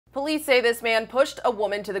Police say this man pushed a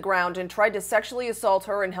woman to the ground and tried to sexually assault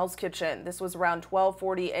her in Hell's Kitchen. This was around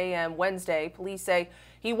 12:40 a.m. Wednesday. Police say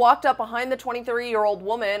he walked up behind the 23-year-old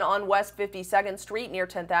woman on West 52nd Street near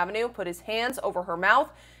 10th Avenue, put his hands over her mouth,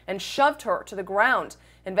 and shoved her to the ground.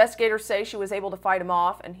 Investigators say she was able to fight him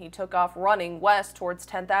off, and he took off running west towards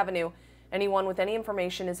 10th Avenue. Anyone with any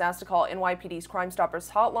information is asked to call NYPD's Crime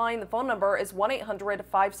Stoppers hotline. The phone number is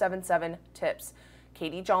 1-800-577-TIPS.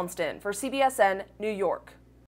 Katie Johnston for CBSN, New York.